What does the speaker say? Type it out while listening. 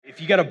If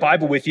you got a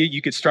Bible with you,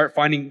 you could start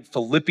finding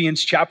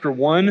Philippians chapter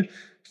 1.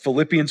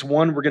 Philippians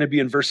 1, we're going to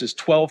be in verses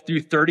 12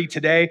 through 30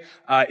 today.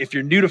 If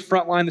you're new to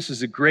Frontline, this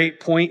is a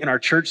great point in our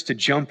church to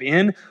jump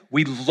in.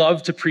 We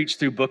love to preach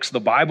through books of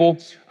the Bible.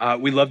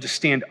 We love to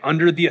stand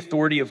under the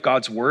authority of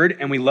God's word,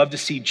 and we love to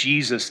see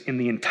Jesus in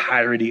the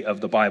entirety of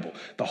the Bible.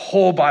 The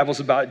whole Bible's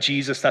about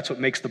Jesus. That's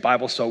what makes the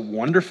Bible so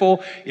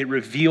wonderful. It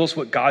reveals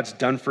what God's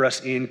done for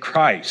us in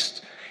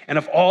Christ. And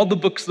of all the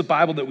books of the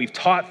Bible that we've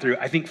taught through,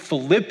 I think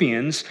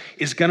Philippians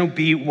is going to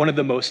be one of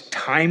the most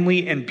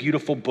timely and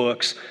beautiful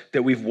books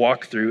that we've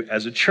walked through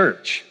as a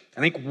church.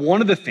 I think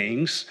one of the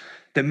things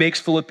that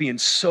makes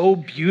Philippians so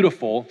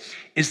beautiful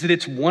is that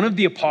it's one of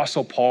the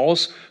Apostle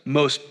Paul's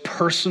most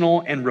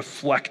personal and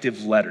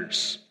reflective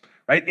letters,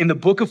 right? In the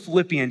book of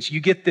Philippians, you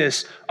get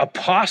this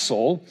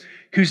apostle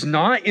who's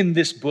not in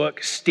this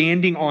book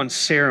standing on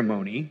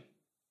ceremony.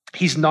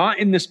 He's not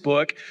in this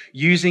book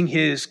using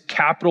his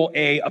capital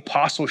A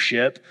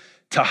apostleship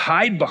to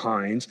hide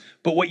behind,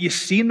 but what you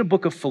see in the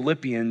book of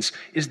Philippians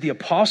is the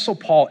Apostle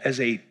Paul as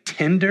a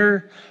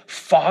tender,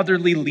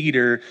 fatherly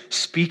leader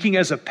speaking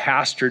as a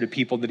pastor to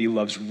people that he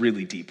loves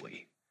really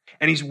deeply.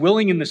 And he's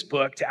willing in this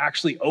book to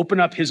actually open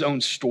up his own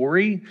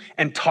story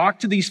and talk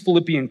to these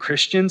Philippian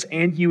Christians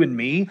and you and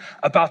me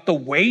about the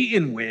way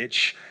in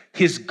which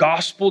his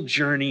gospel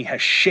journey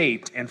has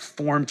shaped and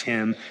formed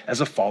him as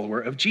a follower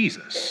of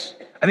Jesus.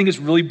 I think it's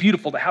really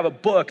beautiful to have a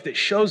book that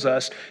shows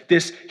us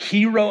this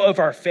hero of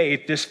our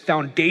faith, this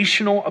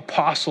foundational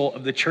apostle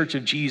of the Church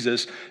of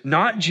Jesus,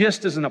 not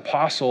just as an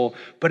apostle,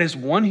 but as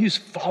one who's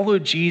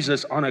followed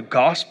Jesus on a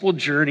gospel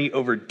journey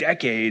over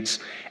decades.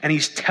 And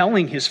he's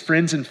telling his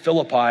friends in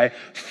Philippi,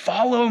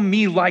 follow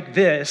me like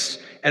this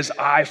as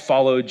I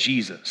follow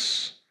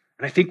Jesus.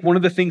 And I think one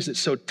of the things that's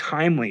so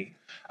timely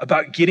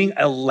about getting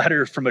a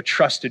letter from a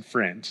trusted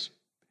friend,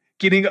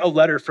 getting a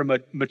letter from a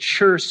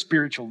mature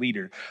spiritual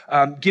leader,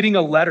 getting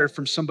a letter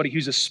from somebody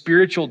who's a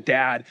spiritual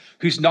dad,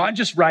 who's not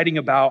just writing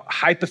about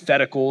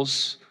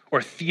hypotheticals or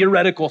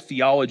theoretical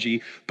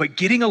theology, but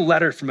getting a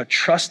letter from a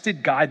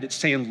trusted guy that's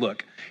saying,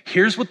 look,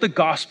 here's what the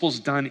gospel's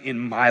done in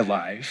my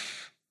life,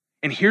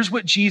 and here's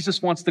what Jesus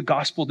wants the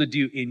gospel to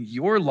do in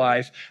your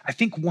life. I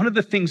think one of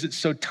the things that's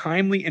so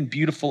timely and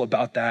beautiful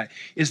about that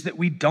is that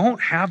we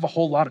don't have a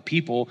whole lot of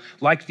people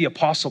like the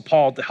Apostle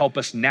Paul to help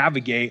us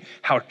navigate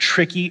how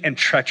tricky and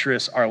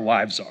treacherous our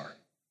lives are.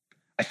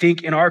 I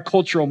think in our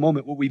cultural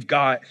moment, what we've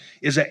got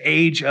is an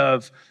age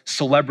of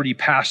celebrity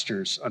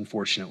pastors,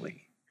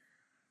 unfortunately,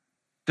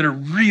 that are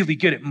really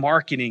good at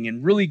marketing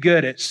and really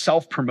good at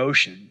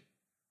self-promotion.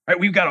 Right?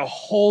 We've got a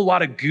whole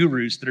lot of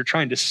gurus that are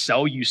trying to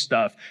sell you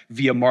stuff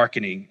via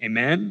marketing.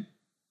 Amen?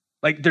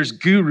 Like there's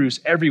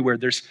gurus everywhere.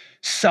 There's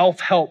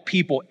self-help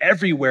people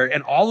everywhere.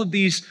 And all of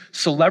these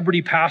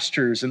celebrity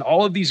pastors and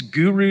all of these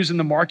gurus in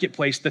the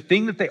marketplace, the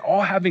thing that they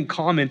all have in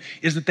common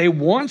is that they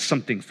want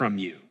something from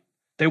you.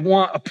 They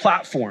want a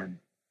platform,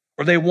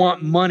 or they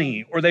want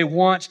money, or they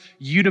want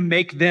you to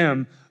make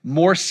them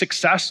more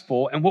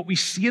successful. And what we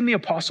see in the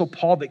Apostle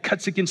Paul that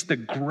cuts against the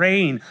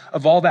grain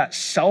of all that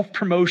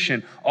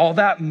self-promotion, all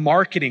that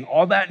marketing,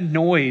 all that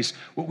noise,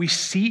 what we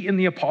see in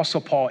the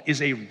Apostle Paul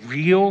is a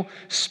real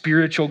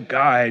spiritual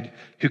guide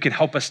who can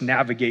help us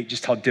navigate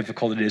just how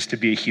difficult it is to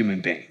be a human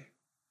being.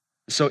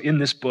 So in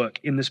this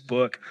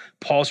book,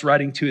 Paul's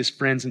writing to his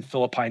friends in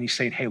Philippi and he's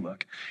saying, hey,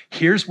 look,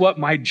 here's what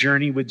my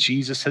journey with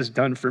Jesus has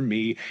done for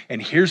me.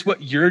 And here's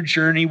what your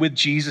journey with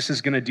Jesus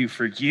is going to do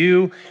for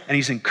you. And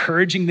he's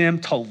encouraging them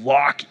to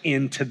lock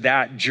into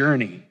that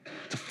journey,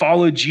 to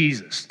follow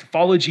Jesus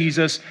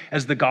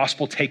as the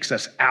gospel takes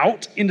us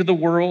out into the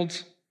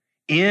world,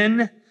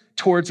 in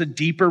towards a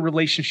deeper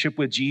relationship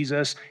with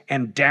Jesus,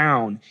 and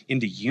down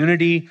into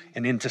unity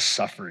and into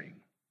suffering.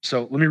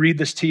 So let me read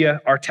this to you.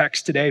 Our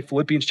text today,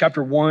 Philippians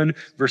chapter 1,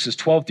 verses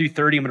 12 through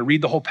 30. I'm going to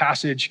read the whole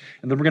passage,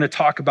 and then we're going to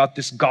talk about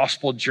this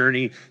gospel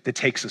journey that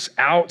takes us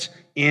out,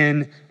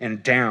 in,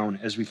 and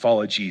down as we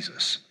follow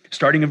Jesus.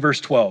 Starting in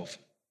verse 12.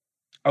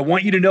 I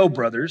want you to know,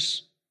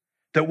 brothers,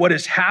 that what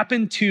has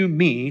happened to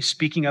me,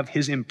 speaking of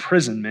his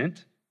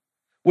imprisonment,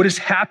 what has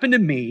happened to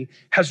me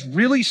has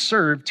really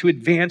served to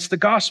advance the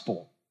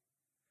gospel,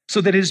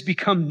 so that it has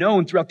become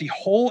known throughout the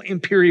whole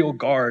imperial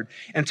guard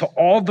and to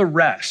all the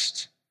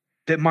rest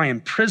that my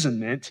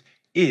imprisonment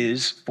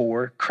is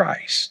for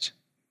Christ.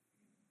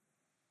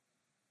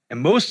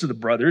 And most of the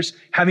brothers,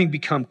 having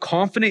become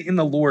confident in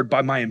the Lord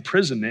by my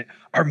imprisonment,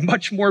 are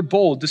much more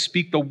bold to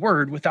speak the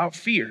word without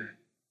fear.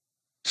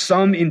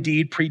 Some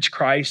indeed preach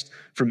Christ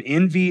from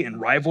envy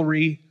and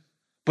rivalry,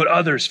 but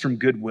others from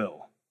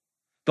goodwill.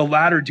 The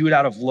latter do it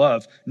out of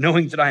love,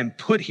 knowing that I am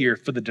put here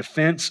for the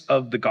defense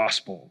of the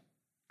gospel.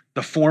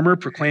 The former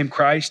proclaim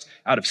Christ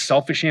out of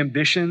selfish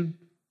ambition,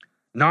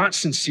 not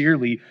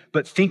sincerely,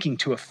 but thinking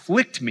to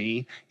afflict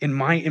me in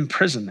my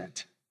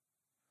imprisonment.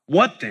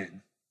 What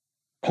then?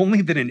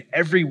 Only that in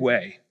every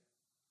way,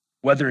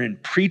 whether in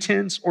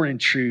pretense or in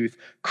truth,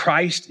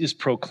 Christ is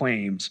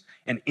proclaimed,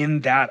 and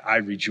in that I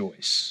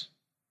rejoice.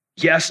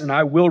 Yes, and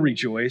I will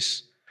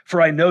rejoice, for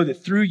I know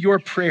that through your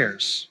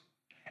prayers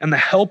and the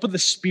help of the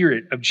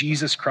Spirit of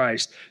Jesus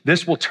Christ,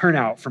 this will turn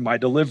out for my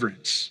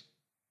deliverance,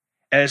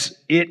 as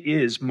it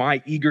is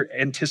my eager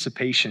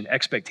anticipation,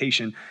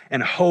 expectation,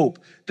 and hope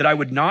that I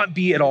would not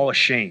be at all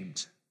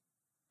ashamed,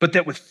 but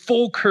that with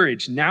full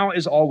courage, now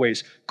as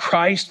always,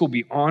 Christ will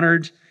be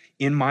honored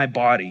in my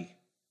body,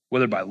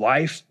 whether by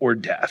life or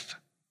death.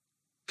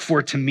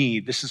 For to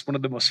me, this is one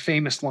of the most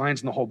famous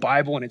lines in the whole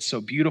Bible, and it's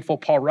so beautiful.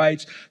 Paul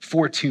writes,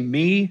 for to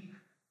me,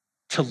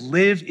 to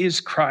live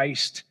is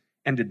Christ,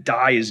 and to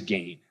die is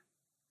gain.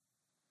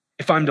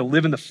 If I'm to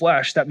live in the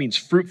flesh, that means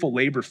fruitful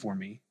labor for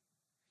me.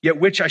 Yet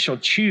which I shall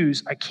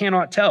choose, I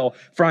cannot tell,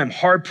 for I am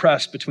hard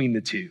pressed between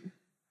the two.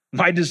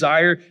 My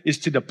desire is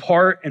to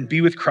depart and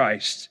be with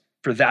Christ,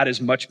 for that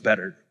is much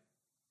better.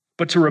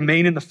 But to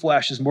remain in the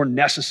flesh is more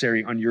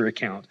necessary on your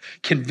account.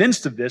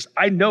 Convinced of this,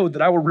 I know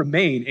that I will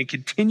remain and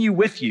continue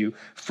with you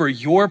for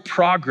your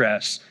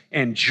progress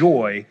and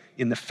joy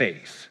in the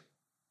faith,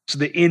 so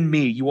that in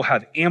me you will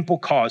have ample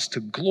cause to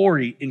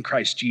glory in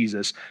Christ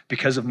Jesus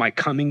because of my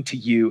coming to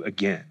you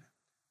again.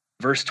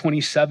 Verse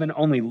 27,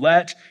 only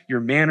let your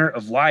manner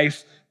of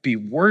life be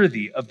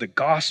worthy of the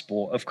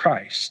gospel of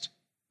Christ,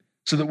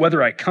 so that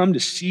whether I come to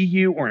see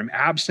you or am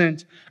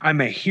absent, I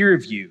may hear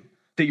of you,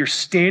 that you're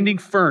standing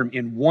firm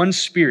in one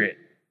spirit,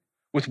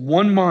 with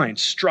one mind,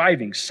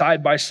 striving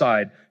side by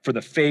side for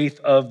the faith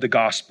of the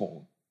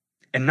gospel,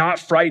 and not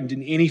frightened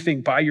in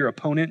anything by your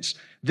opponents.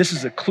 This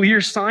is a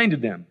clear sign to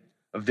them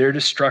of their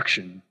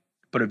destruction,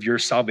 but of your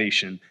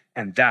salvation,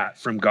 and that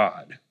from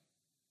God.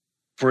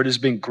 For it has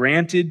been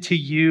granted to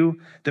you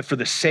that for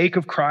the sake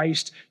of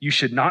Christ, you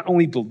should not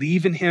only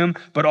believe in him,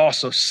 but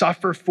also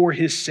suffer for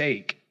his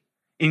sake,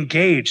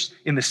 engaged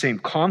in the same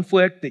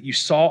conflict that you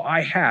saw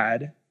I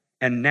had,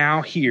 and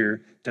now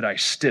hear that I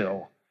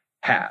still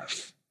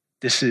have.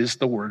 This is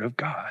the word of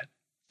God.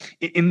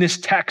 In this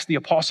text, the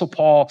Apostle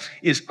Paul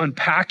is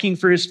unpacking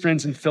for his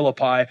friends in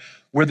Philippi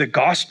where the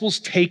gospel's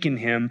taken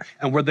him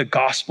and where the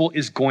gospel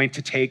is going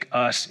to take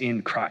us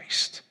in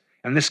Christ.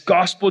 And this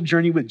gospel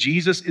journey with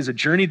Jesus is a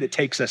journey that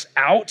takes us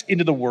out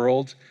into the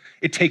world.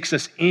 It takes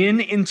us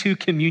into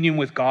communion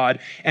with God,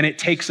 and it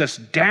takes us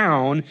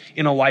down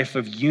in a life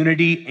of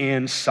unity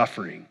and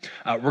suffering.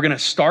 We're going to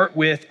start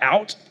with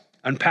out,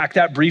 unpack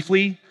that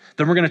briefly.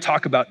 Then we're going to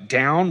talk about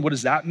down. What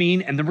does that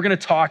mean? And then we're going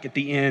to talk at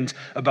the end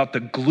about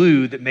the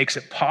glue that makes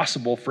it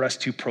possible for us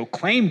to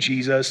proclaim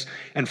Jesus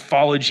and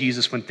follow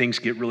Jesus when things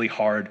get really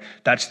hard.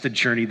 That's the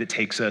journey that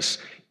takes us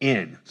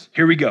in.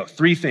 Here we go.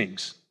 3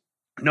 things.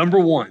 Number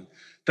 1,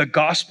 the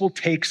gospel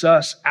takes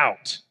us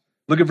out.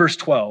 Look at verse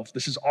 12.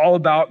 This is all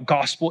about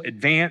gospel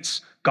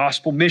advance,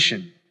 gospel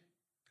mission.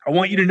 I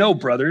want you to know,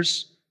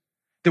 brothers,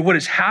 that what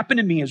has happened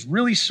to me has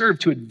really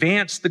served to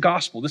advance the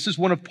gospel. This is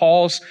one of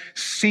Paul's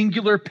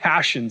singular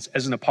passions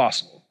as an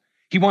apostle.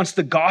 He wants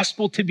the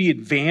gospel to be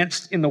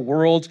advanced in the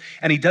world,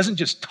 and he doesn't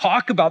just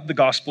talk about the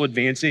gospel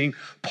advancing.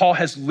 Paul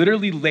has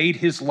literally laid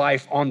his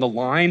life on the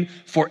line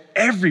for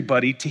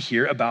everybody to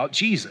hear about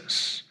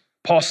Jesus.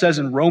 Paul says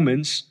in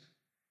Romans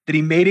that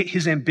he made it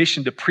his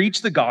ambition to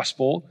preach the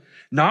gospel,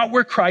 not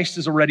where Christ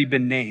has already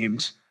been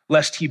named,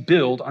 lest he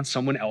build on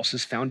someone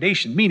else's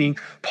foundation. Meaning,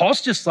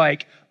 Paul's just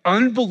like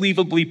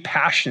unbelievably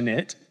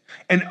passionate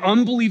and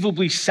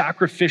unbelievably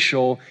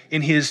sacrificial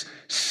in his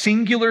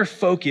singular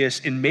focus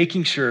in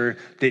making sure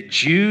that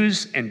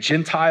Jews and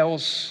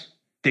Gentiles,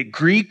 that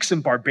Greeks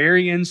and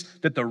barbarians,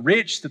 that the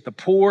rich, that the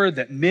poor,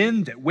 that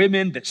men, that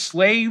women, that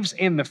slaves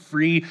and the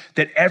free,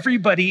 that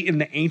everybody in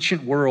the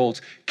ancient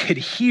world could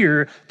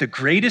hear the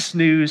greatest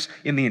news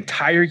in the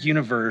entire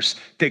universe,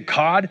 that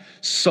God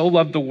so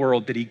loved the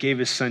world that he gave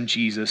his son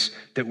Jesus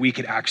that we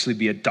could actually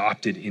be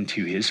adopted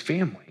into his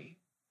family.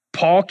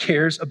 Paul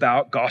cares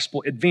about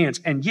gospel advance.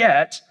 And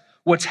yet,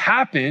 what's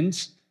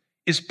happened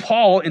is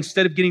Paul,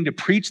 instead of getting to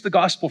preach the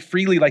gospel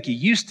freely like he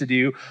used to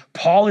do,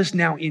 Paul is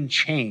now in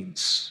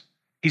chains.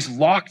 He's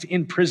locked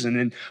in prison.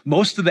 And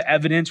most of the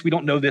evidence, we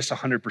don't know this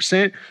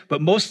 100%,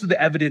 but most of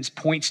the evidence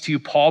points to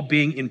Paul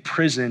being in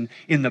prison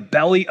in the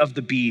belly of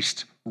the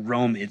beast,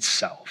 Rome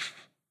itself.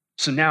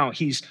 So now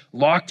he's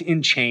locked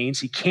in chains.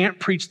 He can't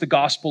preach the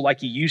gospel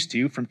like he used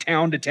to from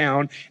town to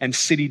town and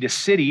city to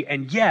city.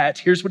 And yet,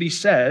 here's what he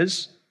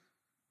says,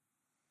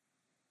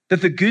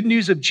 that the good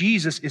news of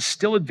Jesus is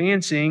still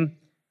advancing,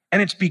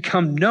 and it's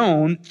become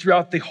known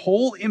throughout the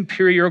whole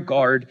imperial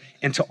guard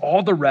and to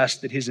all the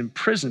rest that his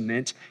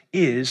imprisonment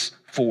is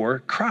for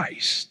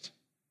Christ.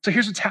 So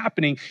here's what's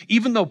happening.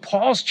 Even though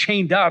Paul's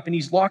chained up and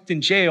he's locked in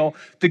jail,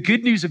 the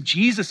good news of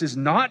Jesus is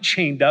not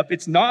chained up.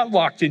 It's not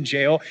locked in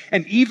jail.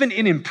 And even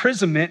in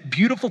imprisonment,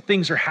 beautiful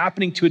things are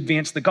happening to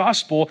advance the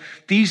gospel.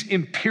 These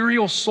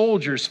imperial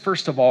soldiers,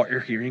 first of all, are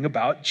hearing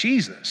about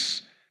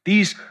Jesus.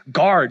 These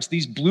guards,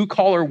 these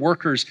blue-collar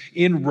workers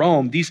in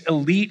Rome, these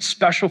elite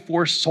special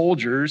force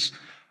soldiers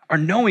are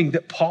knowing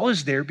that Paul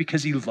is there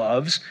because he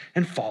loves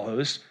and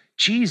follows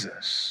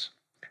Jesus.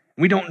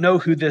 We don't know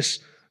who this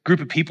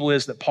group of people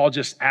is that Paul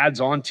just adds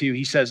on to.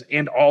 He says,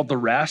 and all the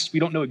rest. We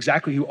don't know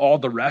exactly who all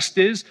the rest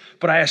is,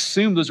 but I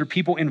assume those are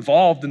people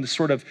involved in the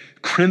sort of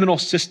criminal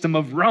system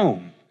of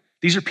Rome.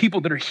 These are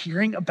people that are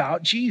hearing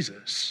about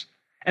Jesus.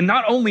 And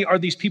not only are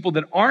these people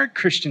that aren't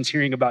Christians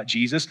hearing about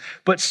Jesus,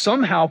 but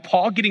somehow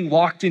Paul getting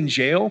locked in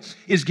jail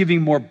is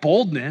giving more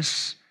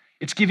boldness,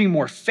 it's giving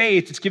more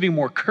faith, it's giving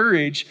more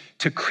courage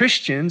to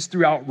Christians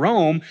throughout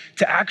Rome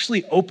to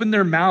actually open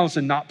their mouths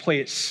and not play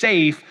it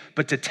safe,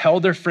 but to tell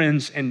their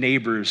friends and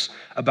neighbors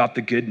about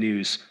the good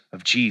news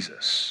of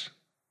Jesus.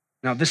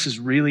 Now, this is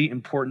really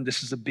important.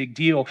 This is a big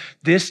deal.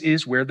 This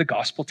is where the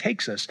gospel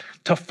takes us.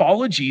 To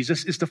follow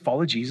Jesus is to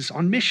follow Jesus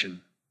on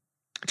mission.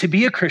 To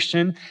be a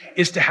Christian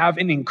is to have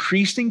an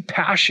increasing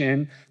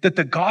passion that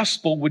the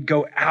gospel would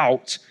go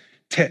out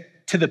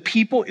to the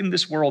people in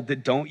this world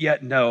that don't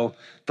yet know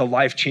the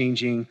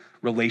life-changing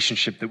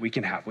relationship that we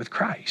can have with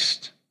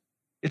Christ.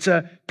 It's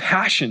a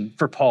passion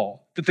for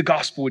Paul that the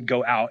gospel would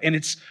go out. And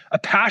it's a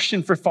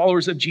passion for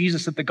followers of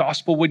Jesus that the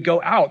gospel would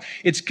go out.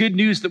 It's good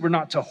news that we're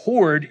not to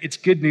hoard. It's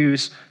good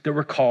news that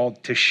we're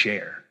called to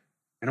share.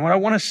 And what I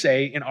want to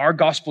say in our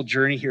gospel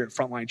journey here at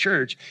Frontline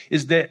Church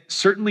is that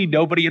certainly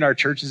nobody in our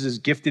church is as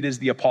gifted as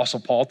the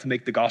Apostle Paul to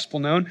make the gospel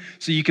known.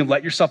 So you can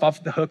let yourself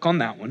off the hook on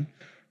that one,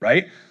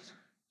 right?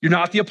 You're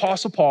not the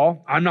Apostle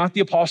Paul. I'm not the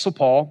Apostle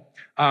Paul.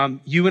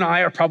 You and I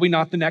are probably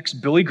not the next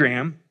Billy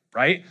Graham,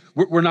 right?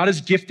 We're not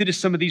as gifted as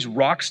some of these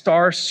rock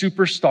star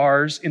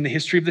superstars in the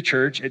history of the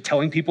church at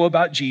telling people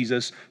about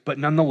Jesus, but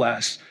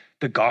nonetheless,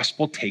 the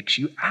gospel takes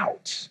you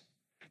out.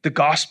 The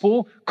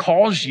gospel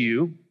calls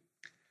you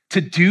to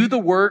do the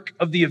work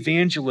of the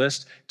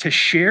evangelist, to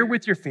share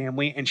with your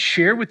family and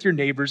share with your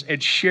neighbors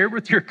and share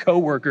with your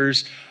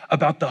coworkers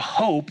about the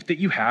hope that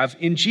you have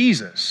in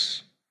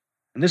Jesus.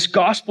 And this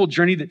gospel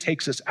journey that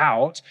takes us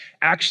out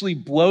actually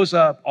blows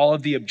up all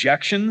of the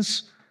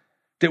objections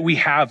that we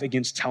have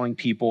against telling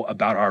people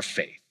about our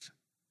faith.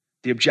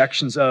 The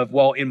objections of,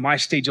 well, in my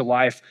stage of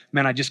life,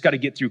 man, I just got to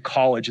get through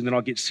college and then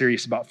I'll get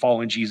serious about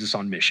following Jesus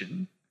on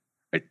mission.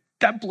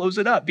 That blows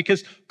it up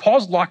because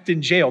Paul's locked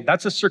in jail.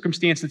 That's a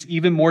circumstance that's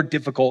even more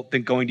difficult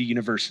than going to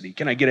university.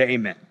 Can I get an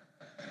amen?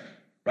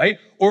 Right?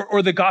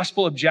 Or the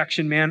gospel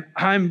objection, man,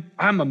 I'm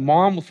a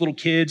mom with little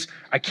kids.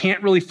 I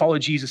can't really follow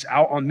Jesus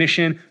out on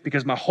mission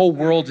because my whole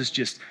world is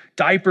just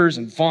diapers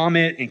and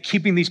vomit and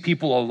keeping these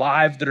people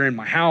alive that are in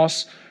my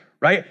house,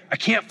 right? I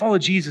can't follow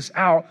Jesus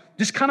out.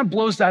 This kind of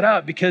blows that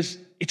up because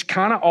it's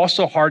kind of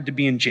also hard to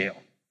be in jail.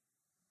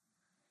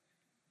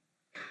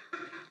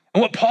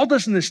 And what Paul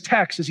does in this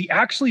text is he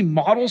actually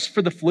models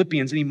for the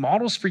Philippians and he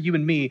models for you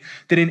and me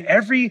that in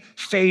every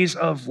phase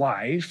of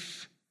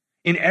life,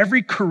 in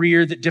every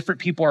career that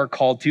different people are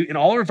called to, in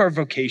all of our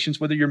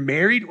vocations, whether you're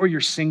married or you're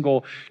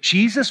single,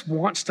 Jesus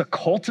wants to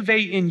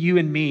cultivate in you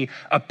and me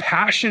a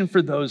passion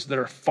for those that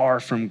are far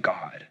from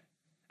God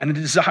and a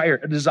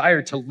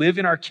desire to live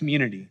in our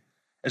community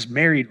as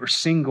married or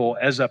single,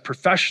 as a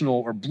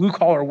professional or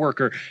blue-collar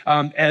worker,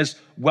 as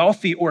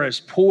wealthy or as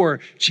poor.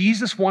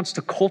 Jesus wants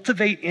to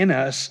cultivate in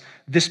us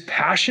this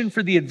passion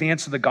for the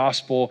advance of the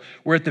gospel,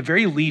 where at the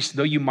very least,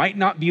 though you might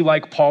not be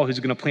like Paul, who's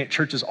going to plant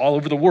churches all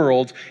over the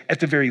world, at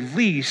the very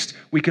least,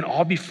 we can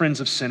all be friends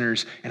of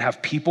sinners and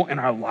have people in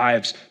our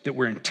lives that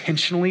we're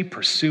intentionally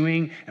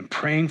pursuing and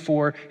praying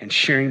for and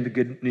sharing the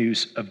good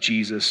news of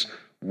Jesus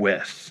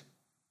with.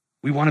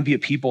 We want to be a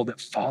people that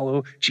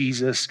follow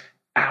Jesus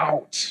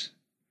out.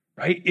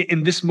 Right?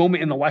 In this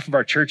moment in the life of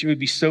our church, it would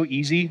be so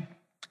easy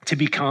to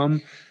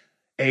become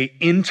an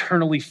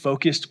internally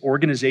focused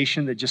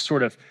organization that just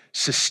sort of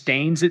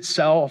sustains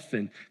itself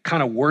and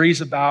kind of worries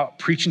about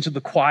preaching to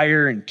the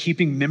choir and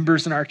keeping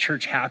members in our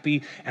church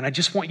happy. And I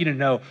just want you to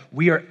know,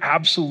 we are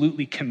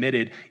absolutely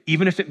committed,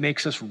 even if it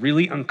makes us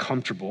really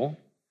uncomfortable,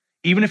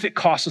 even if it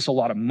costs us a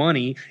lot of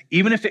money,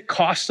 even if it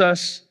costs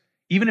us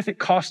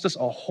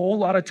a whole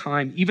lot of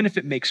time, even if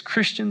it makes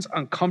Christians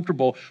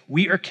uncomfortable,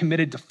 we are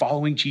committed to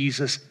following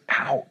Jesus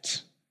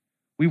out.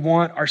 We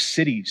want our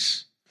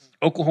cities,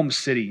 Oklahoma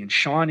City and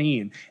Shawnee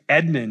and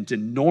Edmond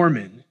and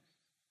Norman.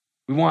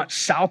 We want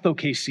South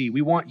OKC.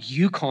 We want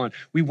Yukon.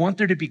 We want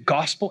there to be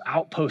gospel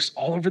outposts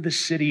all over the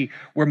city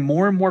where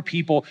more and more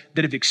people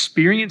that have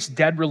experienced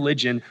dead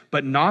religion,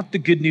 but not the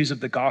good news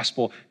of the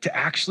gospel, to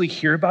actually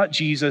hear about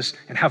Jesus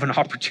and have an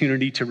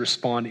opportunity to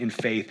respond in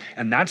faith.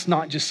 And that's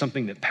not just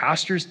something that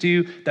pastors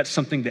do. That's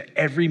something that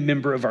every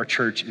member of our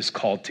church is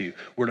called to.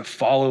 We're to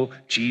follow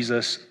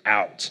Jesus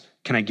out.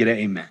 Can I get an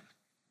amen?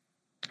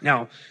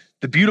 Now,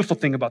 the beautiful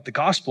thing about the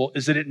gospel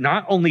is that it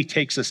not only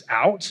takes us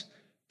out,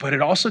 but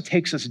it also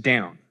takes us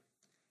down.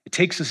 It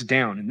takes us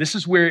down. And this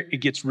is where it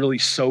gets really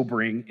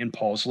sobering in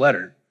Paul's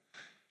letter.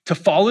 To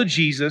follow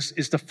Jesus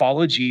is to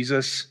follow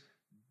Jesus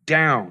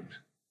down.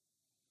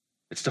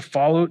 It's to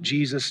follow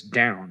Jesus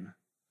down.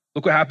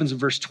 Look what happens in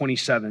verse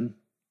 27.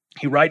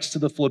 He writes to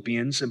the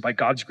Philippians, and by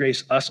God's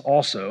grace, us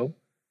also,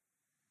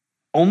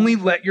 only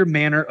let your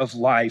manner of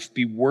life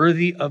be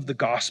worthy of the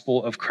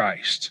gospel of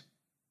Christ,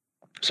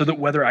 so that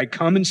whether I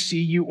come and see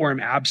you or am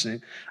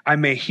absent, I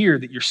may hear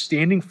that you're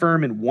standing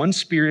firm in one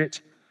spirit,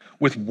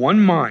 with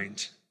one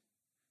mind,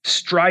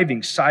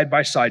 striving side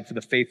by side for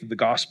the faith of the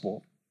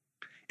gospel,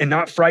 and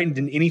not frightened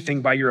in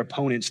anything by your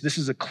opponents. This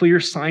is a clear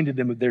sign to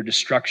them of their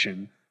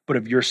destruction, but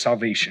of your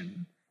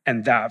salvation,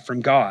 and that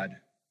from God.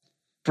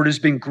 For it has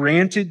been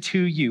granted to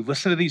you.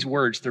 Listen to these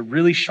words. They're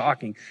really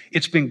shocking.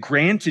 It's been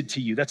granted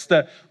to you. That's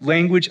the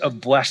language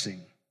of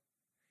blessing.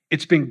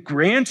 It's been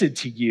granted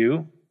to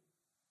you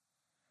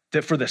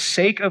that for the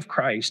sake of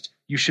Christ,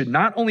 you should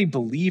not only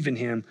believe in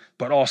him,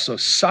 but also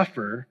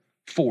suffer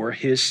for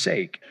his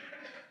sake.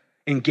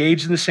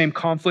 Engaged in the same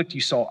conflict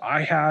you saw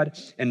I had,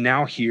 and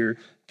now hear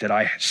that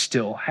I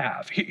still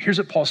have. Here's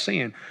what Paul's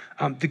saying.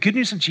 The good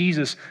news of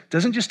Jesus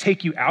doesn't just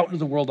take you out into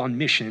the world on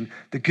mission.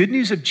 The good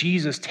news of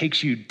Jesus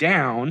takes you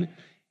down,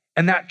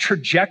 and that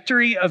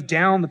trajectory of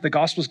down that the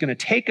gospel is going to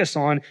take us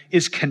on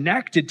is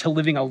connected to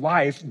living a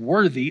life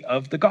worthy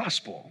of the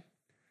gospel.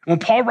 When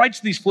Paul writes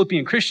to these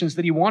Philippian Christians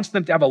that he wants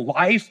them to have a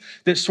life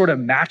that sort of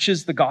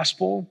matches the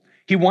gospel,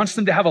 he wants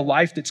them to have a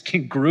life that's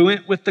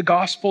congruent with the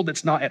gospel,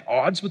 that's not at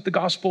odds with the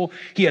gospel.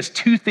 He has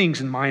two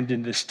things in mind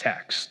in this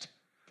text.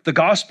 The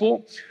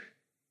gospel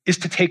is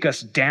to take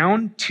us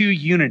down to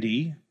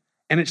unity,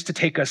 and it's to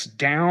take us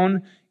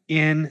down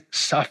in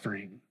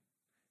suffering.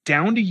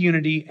 Down to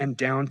unity and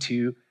down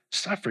to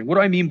suffering. What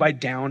do I mean by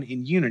down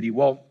in unity?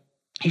 Well,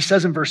 he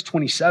says in verse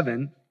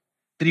 27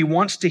 that he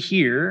wants to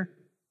hear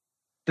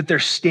that they're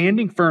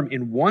standing firm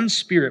in one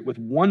spirit with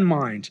one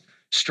mind,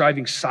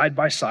 striving side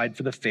by side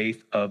for the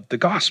faith of the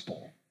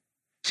gospel.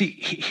 See,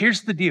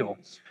 here's the deal.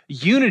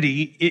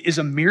 Unity is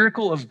a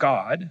miracle of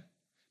God,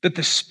 that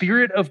the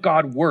Spirit of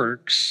God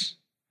works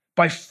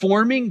by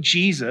forming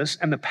Jesus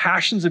and the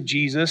passions of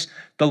Jesus,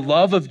 the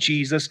love of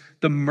Jesus,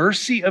 the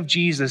mercy of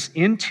Jesus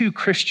into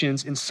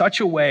Christians in such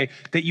a way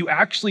that you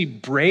actually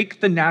break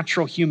the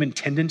natural human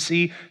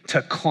tendency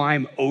to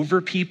climb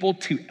over people,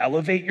 to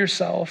elevate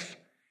yourself.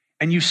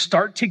 And you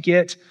start to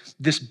get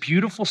this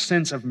beautiful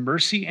sense of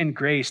mercy and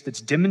grace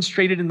that's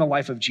demonstrated in the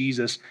life of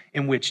Jesus,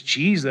 in which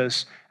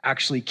Jesus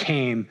actually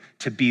came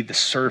to be the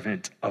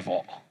servant of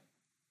all.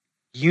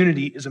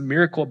 Unity is a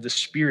miracle of the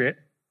Spirit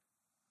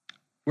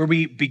where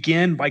we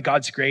begin by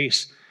God's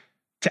grace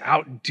to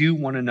outdo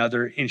one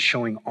another in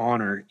showing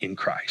honor in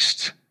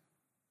Christ.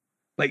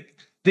 Like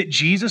that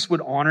Jesus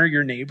would honor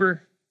your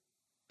neighbor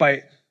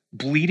by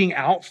bleeding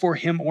out for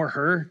him or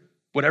her,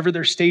 whatever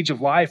their stage of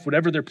life,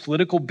 whatever their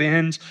political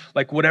bend,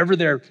 like whatever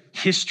their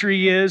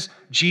history is,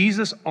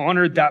 Jesus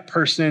honored that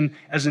person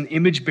as an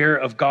image bearer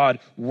of God,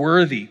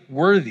 worthy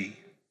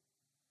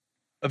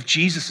of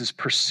Jesus's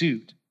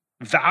pursuit,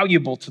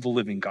 valuable to the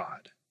living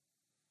God.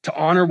 To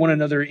honor one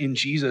another in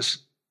Jesus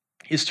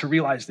is to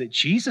realize that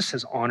Jesus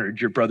has honored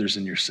your brothers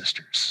and your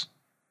sisters.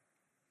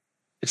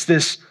 It's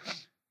this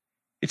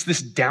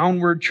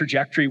downward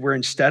trajectory where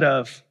instead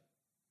of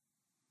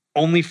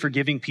only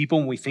forgiving people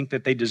when we think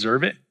that they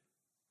deserve it,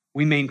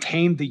 we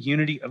maintain the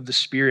unity of the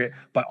Spirit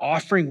by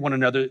offering one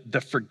another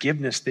the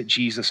forgiveness that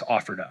Jesus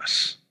offered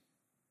us.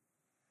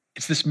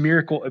 It's this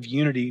miracle of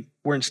unity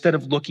where instead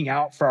of looking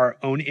out for our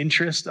own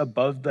interest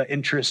above the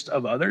interest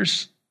of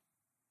others,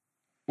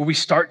 where we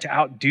start to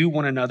outdo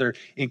one another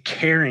in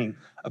caring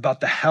about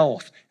the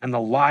health and the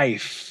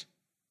life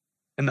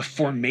and the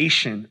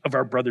formation of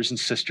our brothers and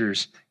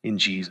sisters in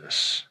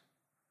Jesus.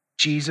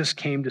 Jesus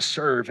came to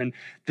serve. And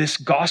this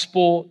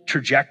gospel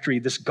trajectory,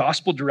 this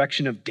gospel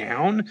direction of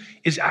down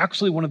is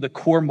actually one of the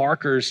core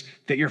markers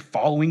that you're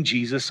following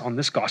Jesus on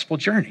this gospel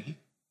journey.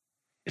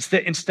 It's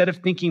that instead of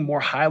thinking more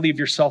highly of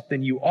yourself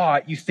than you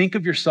ought, you think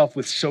of yourself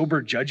with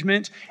sober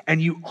judgment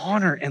and you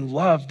honor and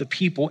love the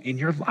people in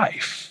your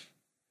life,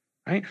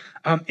 right?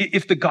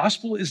 If the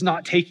gospel is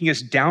not taking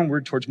us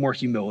downward towards more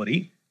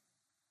humility,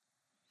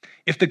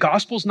 if the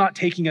gospel is not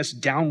taking us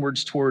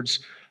downwards towards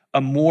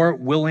a more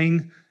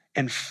willing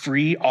and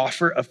free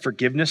offer of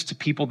forgiveness to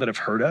people that have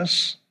hurt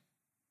us,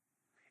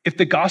 if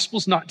the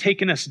gospel's not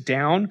taking us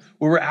down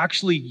where we're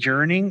actually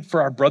yearning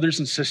for our brothers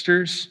and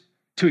sisters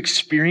to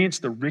experience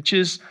the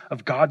riches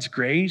of God's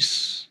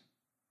grace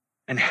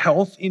and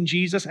health in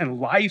Jesus and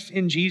life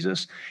in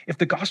Jesus, if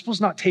the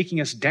gospel's not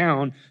taking us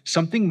down,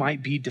 something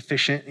might be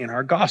deficient in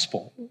our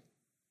gospel.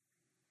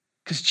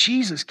 Because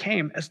Jesus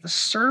came as the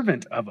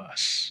servant of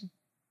us,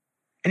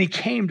 and he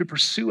came to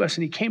pursue us,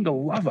 and he came to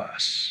love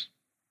us.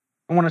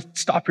 I want to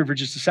stop here for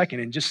just a second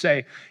and just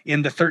say,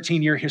 in the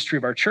 13-year history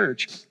of our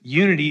church,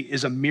 unity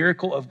is a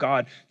miracle of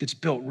God that's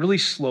built really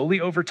slowly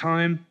over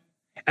time.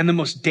 And the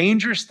most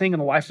dangerous thing in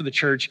the life of the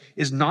church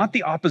is not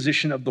the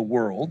opposition of the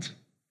world.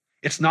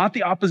 It's not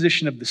the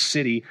opposition of the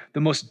city. The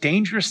most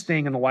dangerous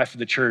thing in the life of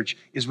the church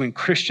is when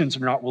Christians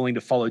are not willing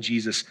to follow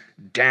Jesus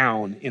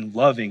down in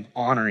loving,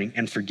 honoring,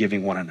 and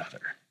forgiving one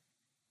another.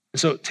 And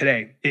so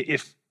today,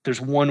 if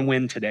there's one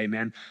win today,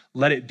 man,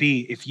 let it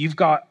be. If you've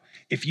got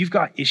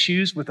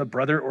issues with a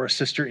brother or a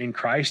sister in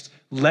Christ,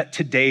 let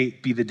today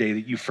be the day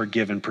that you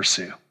forgive and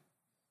pursue,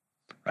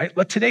 right?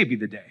 Let today be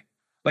the day.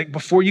 Like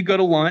before you go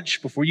to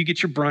lunch, before you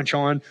get your brunch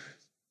on,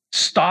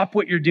 stop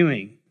what you're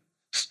doing.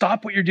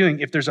 Stop what you're doing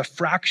if there's a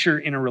fracture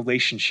in a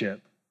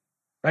relationship,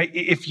 right?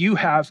 If you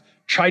have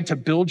tried to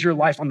build your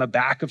life on the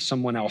back of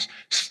someone else,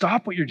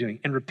 stop what you're doing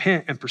and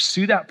repent and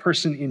pursue that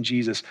person in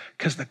Jesus,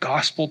 because the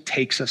gospel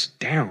takes us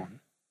down,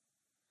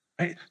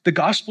 right? The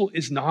gospel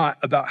is not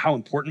about how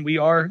important we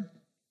are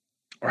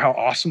or how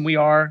awesome we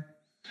are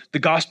The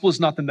gospel is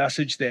not the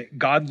message that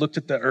God looked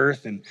at the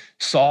earth and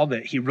saw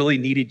that he really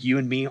needed you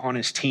and me on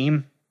his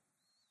team.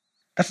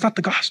 That's not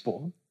the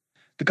gospel.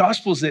 The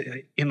gospel is that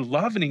in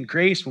love and in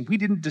grace, when we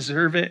didn't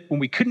deserve it, when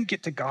we couldn't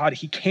get to God,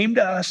 he came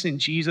to us in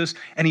Jesus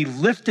and he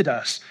lifted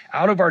us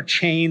out of our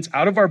chains,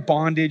 out of our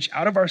bondage,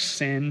 out of our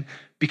sin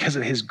because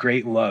of his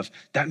great love.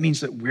 That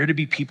means that we're to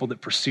be people that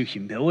pursue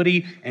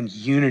humility and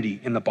unity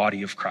in the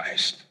body of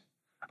Christ.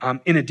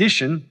 In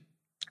addition,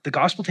 the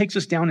gospel takes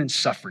us down in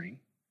suffering.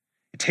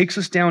 It takes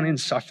us down in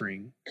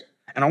suffering.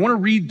 And I want to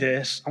read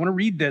this. I want to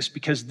read this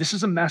because this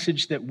is a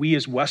message that we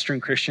as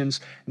Western Christians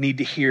need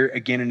to hear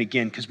again and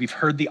again because we've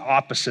heard the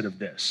opposite of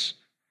this.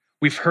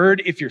 We've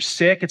heard if you're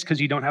sick, it's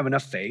because you don't have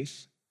enough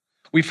faith.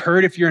 We've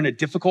heard if you're in a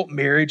difficult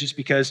marriage, it's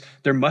because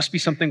there must be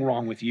something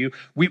wrong with you.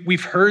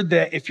 We've heard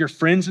that if your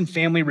friends and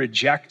family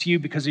reject you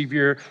because of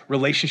your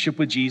relationship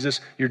with Jesus,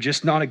 you're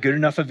just not a good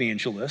enough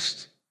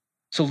evangelist.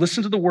 So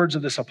listen to the words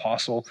of this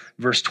apostle,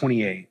 verse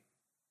 28.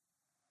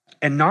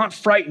 And not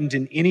frightened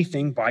in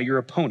anything by your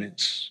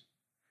opponents.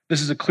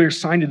 This is a clear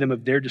sign to them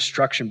of their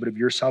destruction, but of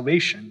your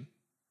salvation,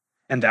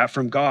 and that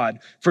from God.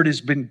 For it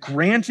has been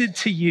granted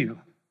to you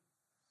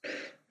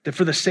that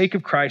for the sake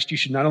of Christ, you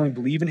should not only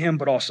believe in him,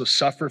 but also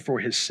suffer for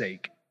his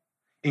sake.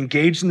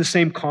 Engaged in the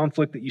same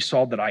conflict that you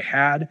saw that I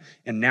had,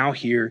 and now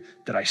hear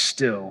that I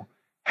still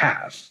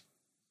have.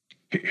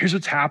 Here's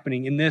what's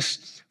happening in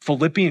this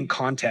Philippian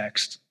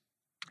context.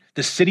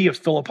 The city of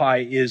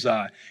Philippi is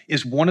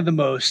one of the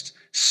most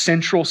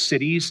central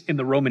cities in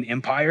the Roman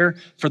Empire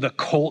for the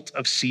cult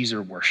of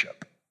Caesar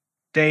worship.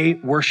 They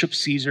worship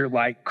Caesar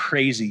like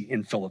crazy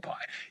in Philippi.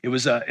 It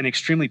was an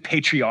extremely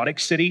patriotic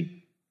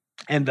city,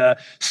 and the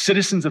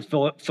citizens of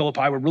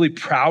Philippi were really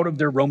proud of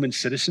their Roman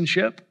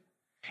citizenship.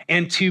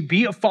 And to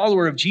be a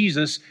follower of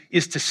Jesus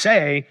is to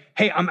say,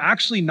 hey, I'm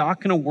actually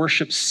not going to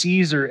worship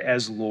Caesar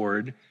as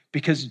Lord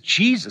because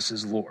Jesus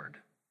is Lord.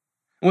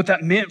 And what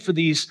that meant for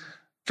these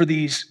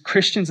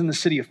Christians in the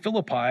city of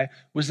Philippi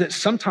was that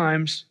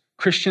sometimes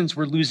Christians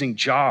were losing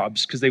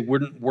jobs because they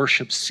wouldn't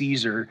worship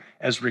Caesar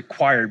as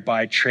required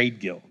by trade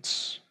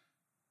guilds.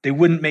 They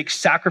wouldn't make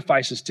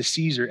sacrifices to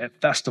Caesar at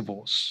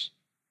festivals,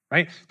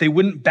 right? They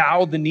wouldn't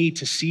bow the knee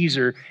to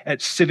Caesar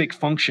at civic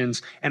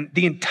functions. And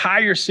the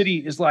entire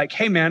city is like,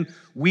 hey man,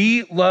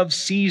 we love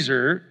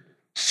Caesar.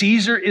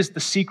 Caesar is the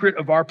secret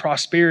of our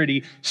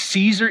prosperity.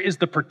 Caesar is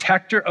the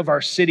protector of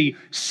our city.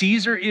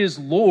 Caesar is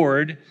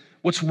Lord.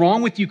 What's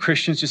wrong with you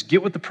Christians? Just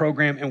get with the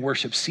program and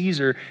worship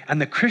Caesar.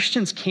 And the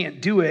Christians can't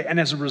do it. And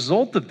as a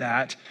result of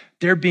that,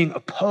 they're being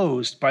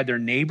opposed by their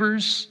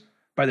neighbors,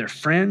 by their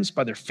friends,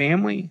 by their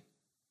family.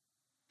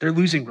 They're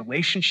losing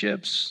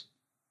relationships.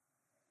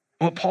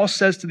 And what Paul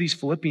says to these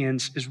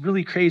Philippians is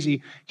really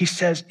crazy. He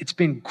says, it's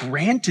been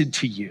granted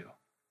to you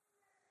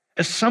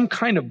as some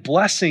kind of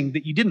blessing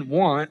that you didn't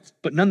want,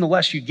 but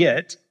nonetheless you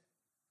get.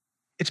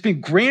 It's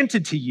been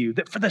granted to you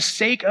that for the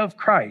sake of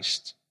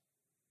Christ,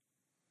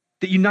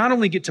 that you not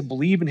only get to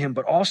believe in him,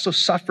 but also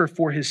suffer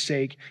for his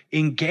sake,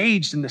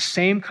 engaged in the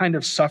same kind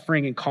of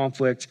suffering and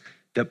conflict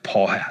that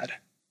Paul had.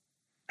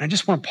 And I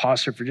just want to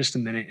pause here for just a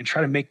minute and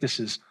try to make this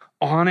as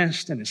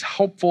honest and as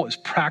helpful, as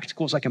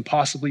practical as I can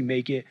possibly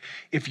make it.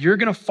 If you're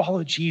going to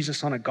follow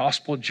Jesus on a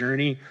gospel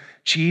journey,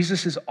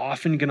 Jesus is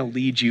often going to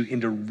lead you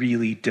into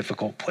really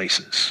difficult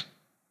places.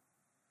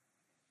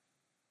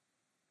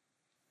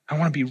 I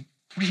want to be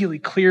really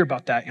clear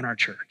about that in our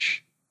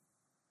church.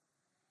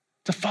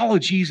 To follow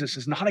Jesus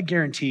is not a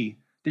guarantee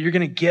that you're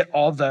going to get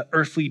all the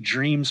earthly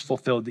dreams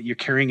fulfilled that you're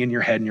carrying in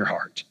your head and your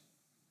heart.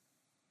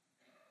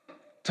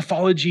 To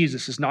follow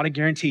Jesus is not a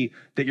guarantee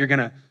that you're going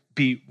to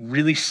be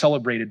really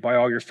celebrated by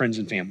all your friends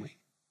and family.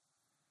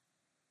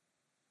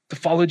 To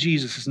follow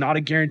Jesus is not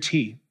a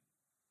guarantee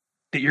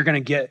that you're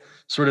going to get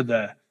sort of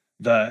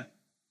the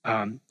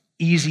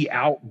easy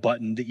out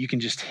button that you can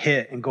just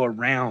hit and go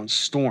around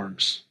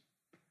storms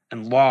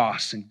and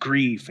loss and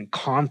grief and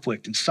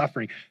conflict and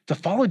suffering. To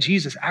follow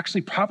Jesus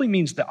actually probably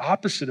means the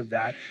opposite of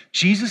that.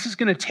 Jesus is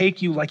going to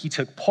take you like he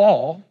took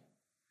Paul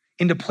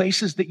into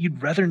places that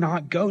you'd rather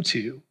not go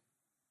to.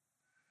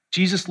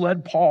 Jesus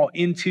led Paul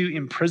into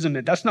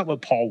imprisonment. That's not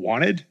what Paul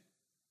wanted.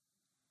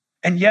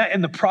 And yet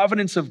in the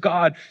providence of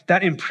God,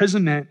 that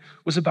imprisonment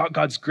was about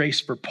God's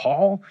grace for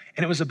Paul,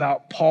 and it was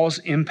about Paul's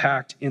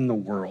impact in the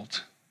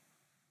world.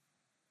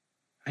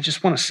 I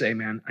just want to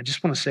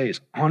say,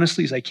 as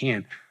honestly as I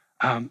can,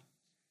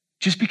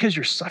 just because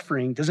you're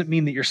suffering doesn't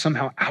mean that you're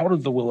somehow out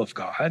of the will of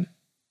God.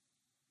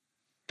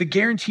 The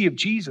guarantee of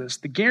Jesus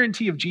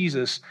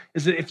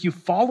is that if you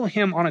follow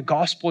him on a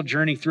gospel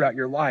journey throughout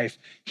your life,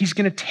 he's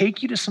going to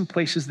take you to some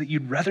places that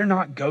you'd rather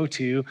not go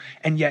to.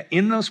 And yet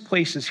in those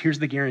places, here's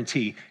the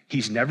guarantee.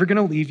 He's never going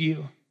to leave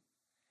you.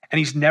 And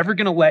he's never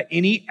going to let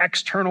any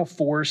external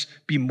force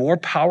be more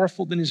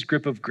powerful than his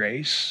grip of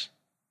grace.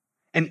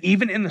 And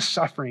even in the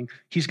suffering,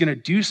 he's going to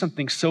do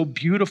something so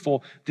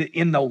beautiful that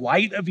in the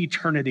light of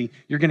eternity,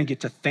 you're going to get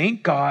to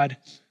thank God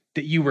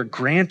that you were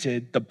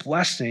granted the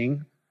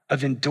blessing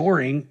of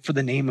enduring for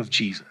the name of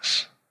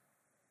Jesus.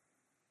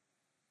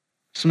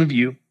 Some of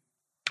you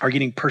are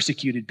getting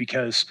persecuted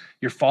because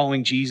you're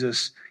following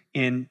Jesus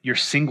in your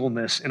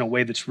singleness in a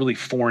way that's really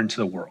foreign to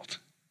the world.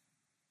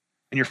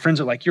 And your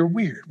friends are like, you're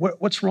weird.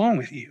 What's wrong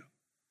with you?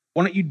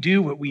 Why don't you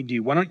do what we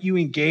do? Why don't you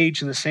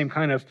engage in the same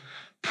kind of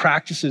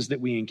practices that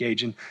we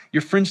engage in?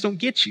 Your friends don't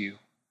get you.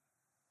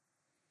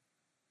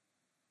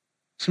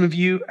 Some of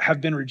you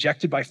have been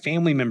rejected by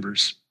family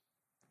members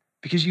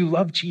because you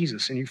love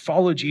Jesus and you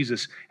follow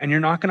Jesus and you're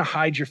not going to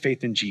hide your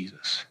faith in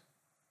Jesus.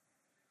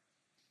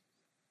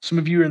 Some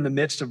of you are in the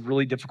midst of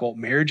really difficult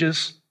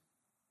marriages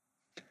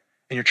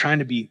and you're trying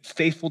to be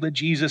faithful to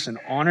Jesus and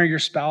honor your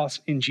spouse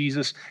in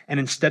Jesus. And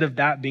instead of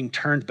that being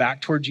turned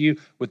back towards you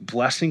with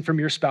blessing from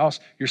your spouse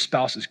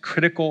is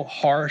critical,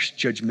 harsh,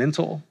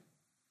 judgmental.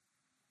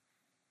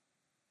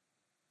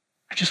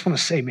 I just want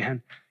to say,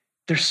 man,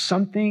 there's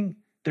something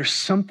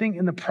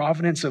in the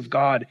providence of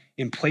God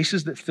in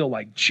places that feel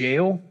like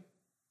jail.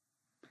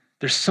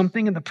 There's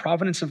something in the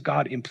providence of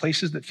God in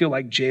places that feel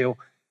like jail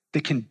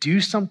that can do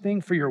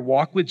something for your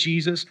walk with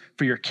Jesus,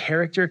 for your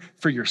character,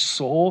 for your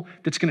soul,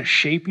 that's going to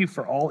shape you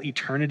for all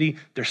eternity.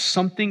 There's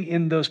something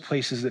in those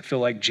places that feel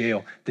like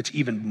jail that's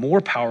even more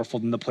powerful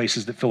than the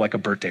places that feel like a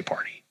birthday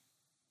party.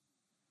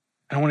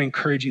 And I want to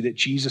encourage you that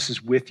Jesus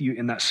is with you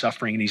in that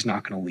suffering and he's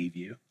not going to leave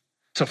you.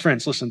 So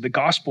friends, listen, the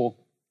gospel,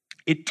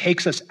 it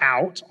takes us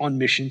out on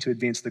mission to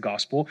advance the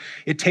gospel.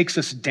 It takes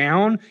us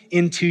down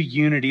into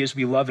unity as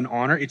we love and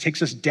honor. It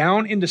takes us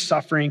down into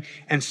suffering.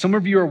 And some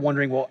of you are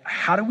wondering, well,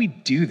 how do we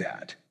do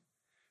that?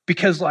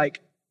 Because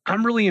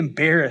I'm really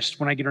embarrassed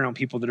when I get around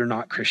people that are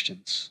not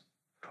Christians.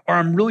 Or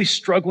I'm really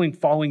struggling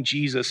following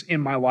Jesus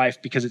in my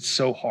life because it's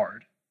so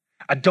hard.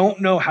 I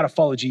don't know how to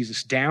follow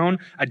Jesus down.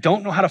 I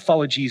don't know how to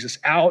follow Jesus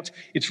out.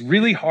 It's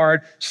really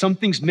hard.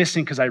 Something's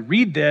missing because I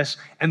read this,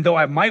 and though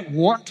I might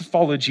want to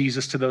follow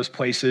Jesus to those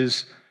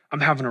places, I'm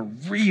having a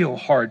real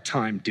hard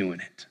time doing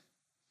it.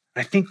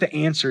 I think the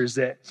answer is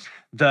that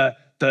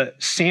the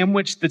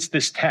sandwich that's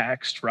this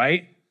text,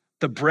 right?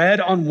 The bread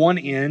on one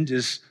end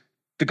is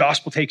the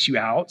gospel takes you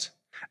out,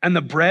 and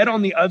the bread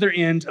on the other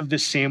end of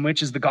this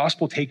sandwich is the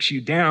gospel takes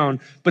you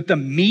down, but the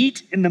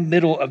meat in the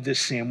middle of this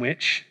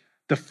sandwich,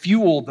 the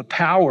fuel, the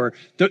power,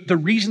 the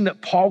reason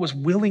that Paul was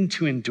willing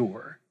to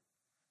endure,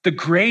 the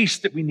grace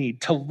that we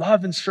need to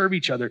love and serve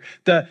each other,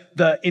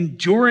 the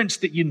endurance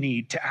that you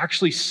need to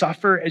actually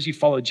suffer as you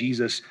follow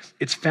Jesus,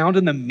 it's found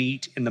in the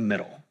meat in the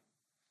middle.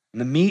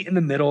 And the meat in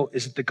the middle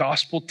is that the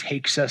gospel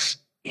takes us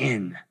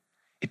in.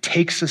 It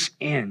takes us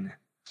in.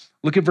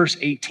 Look at verse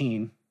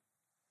 18.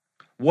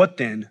 What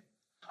then?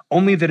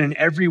 Only that in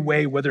every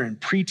way, whether in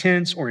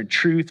pretense or in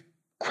truth,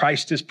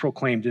 Christ is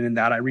proclaimed, and in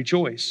that I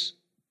rejoice.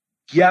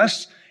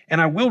 Yes, and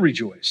I will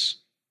rejoice.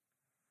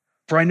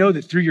 For I know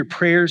that through your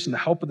prayers and the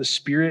help of the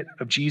Spirit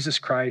of Jesus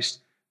Christ,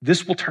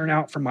 this will turn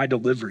out for my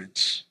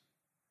deliverance,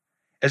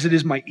 as it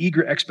is my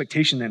eager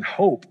expectation and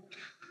hope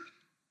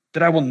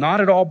that I will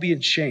not at all be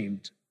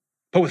ashamed,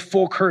 but with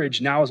full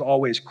courage, now as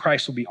always,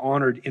 Christ will be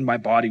honored in my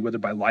body, whether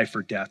by life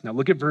or death. Now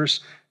look at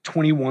verse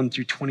 21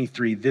 through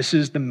 23. This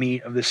is the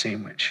meat of the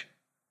sandwich.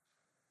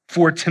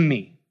 For to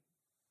me,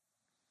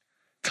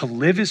 to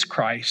live is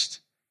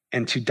Christ,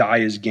 and to die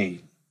is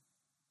gain.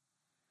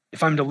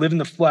 If I'm to live in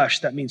the flesh,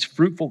 that means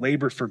fruitful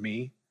labor for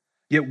me,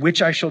 yet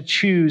which I shall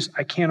choose,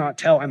 I cannot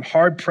tell. I'm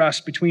hard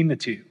pressed between the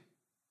two.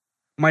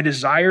 My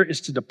desire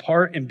is to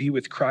depart and be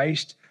with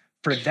Christ,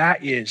 for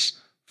that is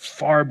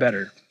far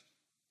better.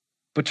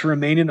 But to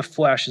remain in the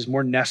flesh is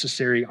more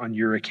necessary on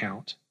your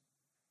account.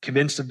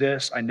 Convinced of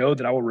this, I know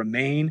that I will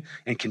remain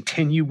and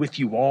continue with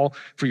you all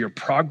for your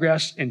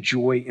progress and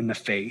joy in the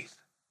faith,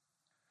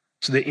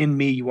 so that in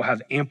me you will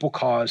have ample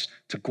cause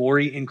to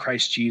glory in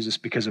Christ Jesus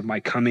because of my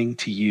coming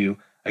to you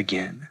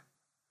again.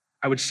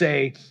 I would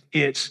say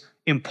it's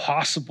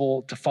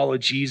impossible to follow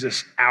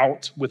Jesus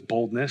out with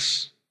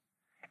boldness,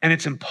 and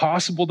it's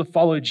impossible to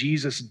follow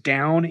Jesus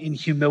down in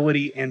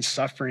humility and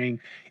suffering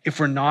if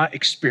we're not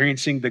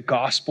experiencing the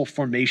gospel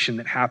formation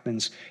that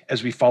happens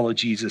as we follow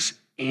Jesus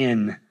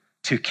into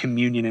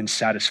communion and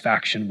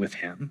satisfaction with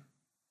him.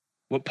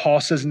 What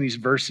Paul says in these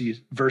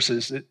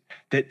verses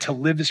that to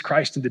live is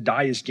Christ and to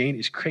die is gain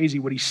is crazy.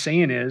 What he's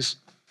saying is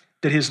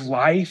that his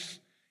life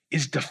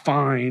is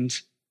defined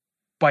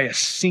by a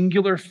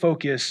singular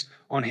focus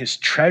on his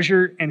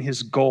treasure and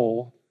his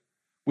goal,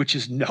 which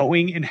is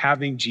knowing and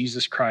having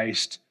Jesus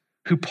Christ,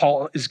 who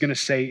Paul is going to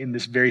say in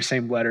this very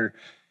same letter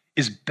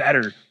is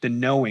better than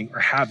knowing or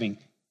having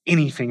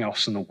anything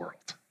else in the world.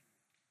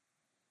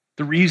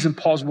 The reason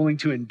Paul's willing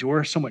to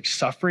endure so much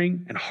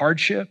suffering and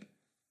hardship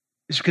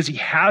is because he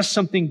has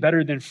something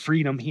better than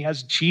freedom. He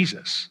has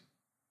Jesus.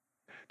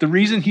 The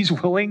reason he's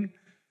willing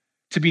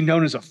to be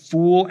known as a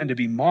fool and to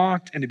be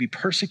mocked and to be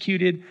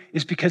persecuted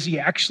is because he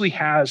actually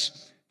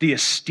has the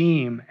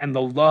esteem and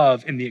the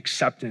love and the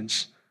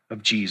acceptance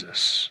of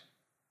Jesus.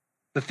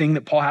 The thing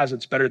that Paul has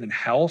that's better than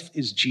health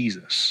is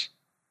Jesus.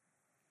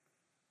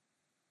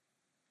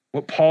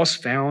 What Paul's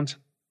found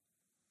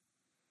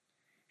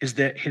is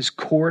that his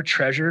core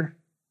treasure,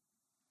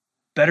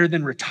 better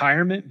than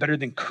retirement, better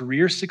than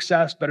career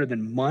success, better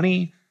than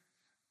money,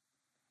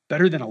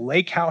 better than a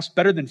lake house,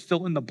 better than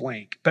fill in the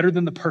blank, better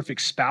than the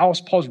perfect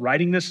spouse. Paul's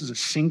writing this as a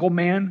single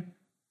man.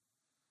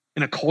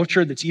 in a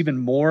culture that's even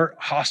more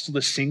hostile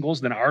to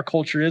singles than our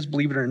culture is,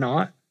 believe it or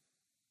not.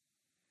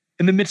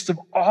 In the midst of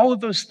all of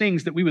those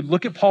things that we would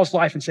look at Paul's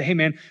life and say, hey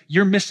man,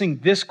 you're missing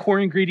this core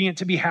ingredient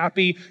to be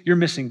happy. You're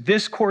missing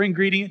this core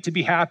ingredient to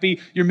be happy.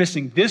 You're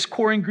missing this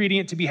core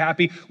ingredient to be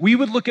happy. We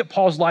would look at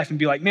Paul's life and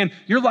be like, man,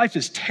 your life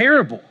is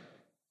terrible.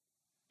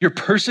 You're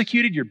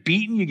persecuted, you're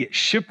beaten, you get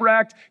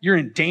shipwrecked, you're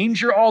in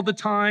danger all the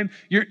time,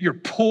 you're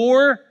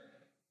poor.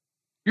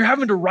 You're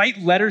having to write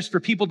letters for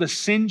people to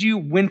send you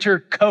winter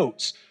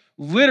coats.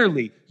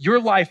 Literally, your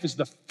life is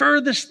the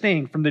furthest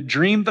thing from the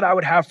dream that I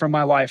would have for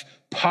my life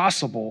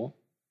possible.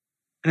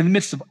 And in the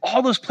midst of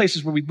all those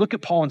places where we look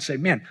at Paul and say,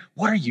 man,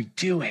 what are you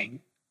doing?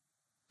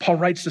 Paul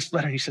writes this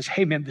letter and he says,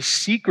 hey man, the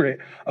secret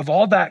of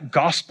all that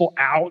gospel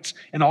out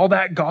and all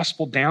that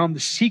gospel down, the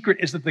secret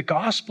is that the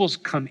gospels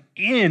come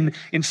in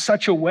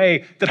such a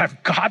way that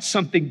I've got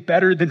something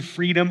better than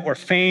freedom or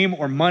fame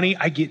or money.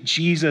 I get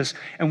Jesus.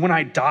 And when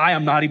I die,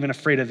 I'm not even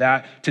afraid of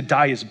that. To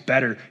die is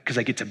better because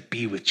I get to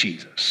be with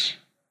Jesus.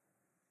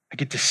 I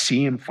get to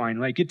see him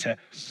finally. I get to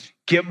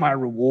get my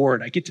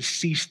reward. I get to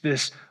cease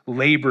this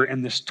labor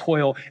and this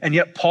toil. And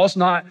yet Paul's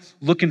not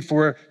looking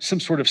for some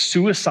sort of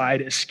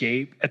suicide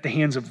escape at the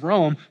hands of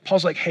Rome.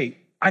 Paul's like, hey,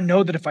 I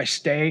know that if I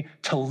stay,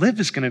 to live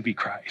is going to be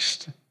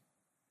Christ.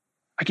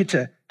 I get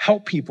to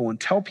help people and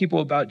tell people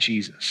about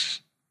Jesus.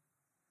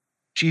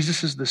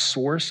 Jesus is the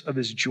source of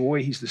his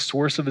joy. He's the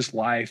source of his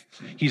life.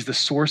 He's the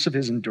source of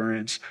his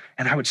endurance.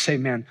 And I would say,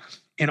 man,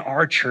 in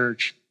our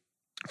church,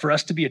 for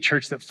us to be a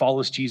church that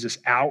follows Jesus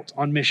out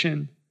on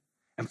mission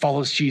and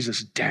follows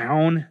Jesus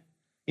down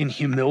in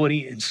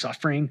humility and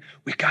suffering,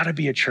 we got to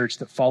be a church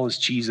that follows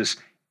Jesus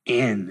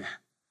in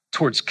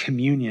towards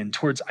communion,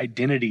 towards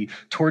identity,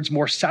 towards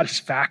more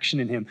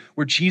satisfaction in him,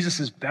 where Jesus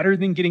is better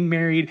than getting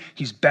married.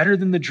 He's better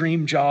than the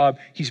dream job.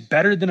 He's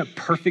better than a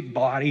perfect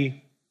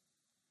body.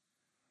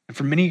 And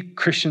for many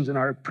Christians in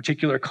our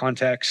particular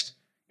context,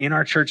 in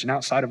our church and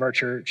outside of our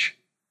church,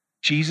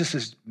 Jesus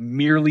is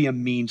merely a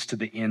means to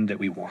the end that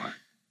we want.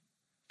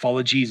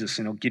 Follow Jesus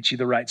and he'll get you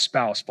the right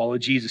spouse. Follow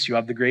Jesus, you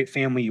have the great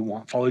family you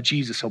want. Follow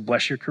Jesus, he'll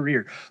bless your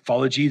career.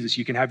 Follow Jesus,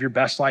 you can have your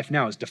best life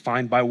now. It's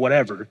defined by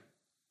whatever.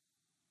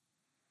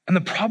 And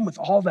the problem with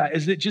all that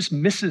is it just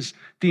misses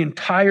the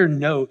entire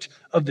note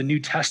of the New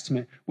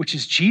Testament, which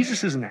is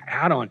Jesus is an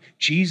add-on.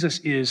 Jesus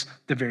is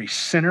the very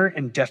center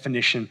and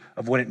definition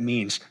of what it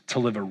means to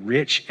live a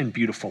rich and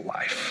beautiful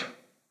life.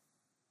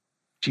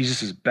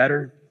 Jesus is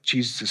better.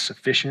 Jesus is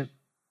sufficient.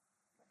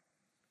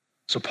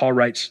 So Paul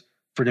writes,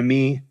 for to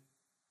me,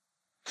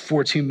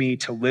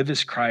 to live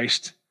is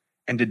Christ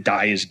and to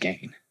die is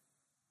gain.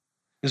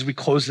 As we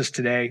close this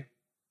today,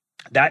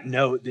 that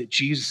note that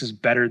Jesus is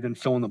better than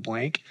fill in the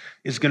blank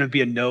is going to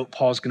be a note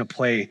Paul's going to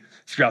play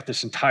throughout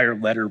this entire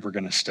letter we're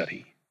going to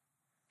study.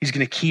 He's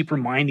going to keep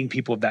reminding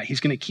people of that. He's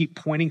going to keep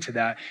pointing to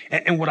that.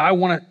 And what I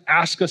want to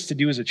ask us to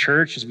do as a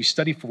church as we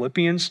study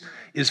Philippians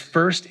is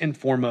first and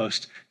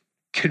foremost,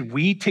 could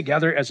we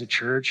together as a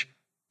church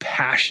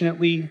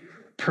passionately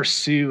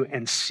pursue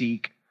and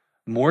seek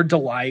more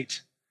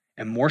delight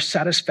and more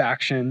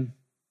satisfaction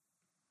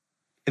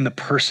in the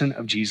person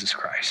of Jesus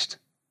Christ?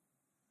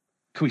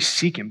 Could we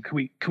seek him?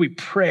 Could we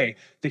pray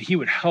that he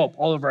would help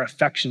all of our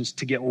affections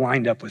to get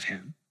lined up with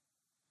him?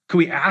 Could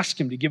we ask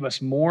him to give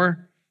us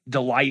more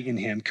delight in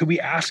him? Could we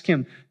ask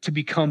him to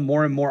become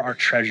more and more our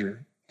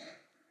treasure?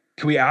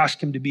 Could we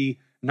ask him to be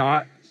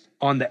not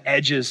on the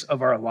edges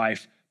of our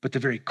life, but the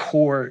very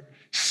core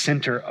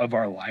center of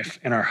our life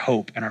and our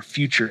hope and our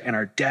future and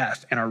our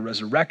death and our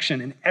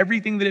resurrection and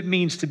everything that it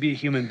means to be a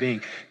human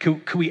being?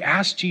 Could we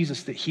ask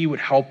Jesus that he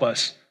would help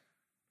us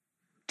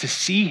to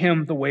see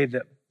him the way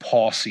that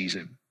Paul sees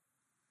him,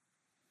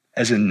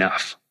 as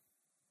enough?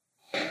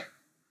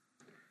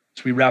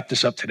 As we wrap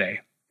this up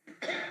today,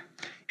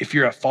 if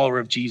you're a follower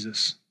of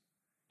Jesus,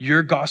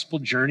 your gospel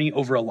journey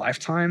over a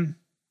lifetime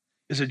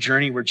is a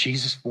journey where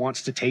Jesus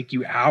wants to take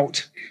you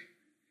out.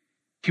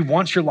 He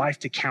wants your life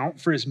to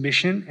count for his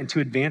mission and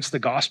to advance the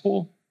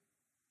gospel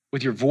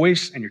with your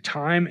voice and your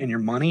time and your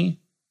money.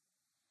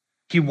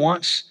 He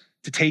wants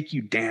to take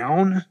you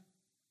down.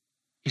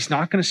 He's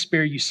not going to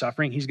spare you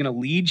suffering. He's going to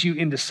lead you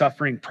into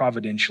suffering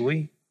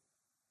providentially.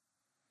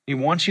 He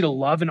wants you to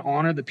love and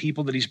honor the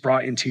people that he's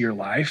brought into your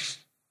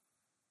life.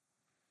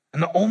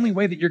 And the only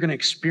way that you're going to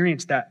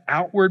experience that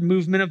outward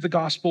movement of the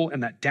gospel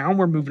and that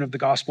downward movement of the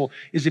gospel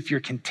is if you're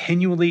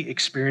continually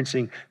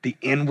experiencing the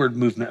inward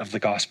movement of the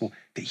gospel,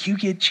 that you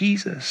get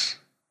Jesus,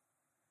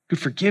 who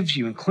forgives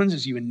you and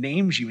cleanses you and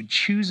names you and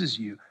chooses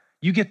you.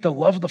 You get the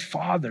love of the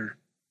Father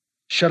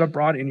shed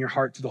abroad in your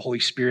heart through the Holy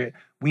Spirit.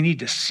 We need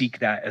to seek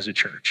that as a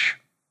church.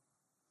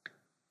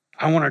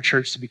 I want our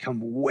church to become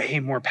way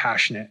more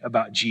passionate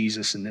about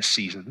Jesus in this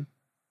season.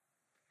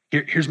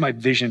 Here's my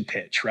vision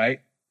pitch,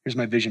 right? Here's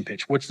my vision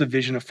pitch. What's the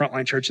vision of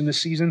Frontline Church in this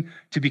season?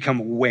 To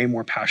become way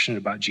more passionate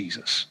about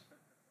Jesus.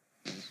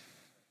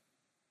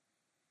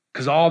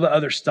 Because all the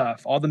other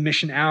stuff, all the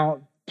mission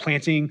out,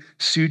 planting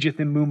Sujith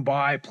in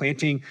Mumbai,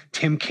 planting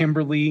Tim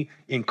Kimberly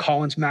in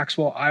Collins,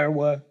 Maxwell,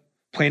 Iowa,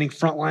 planting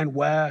Frontline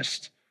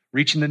West,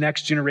 reaching the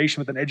next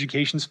generation with an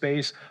education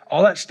space.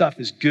 All that stuff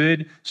is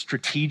good,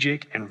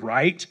 strategic, and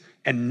right.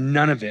 And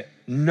none of it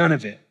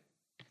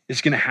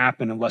is going to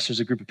happen unless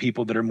there's a group of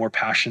people that are more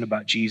passionate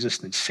about Jesus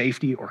than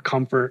safety or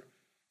comfort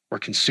or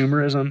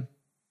consumerism.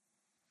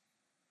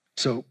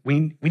 So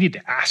we need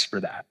to ask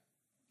for that,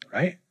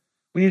 right?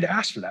 We need to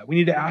ask for that. We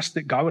need to ask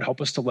that God would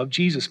help us to love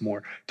Jesus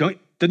more.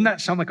 Doesn't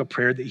that sound like a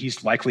prayer that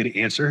he's likely to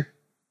answer?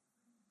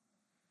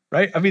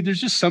 Right? I mean,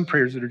 there's just some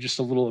prayers that are just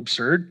a little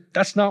absurd.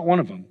 That's not one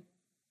of them.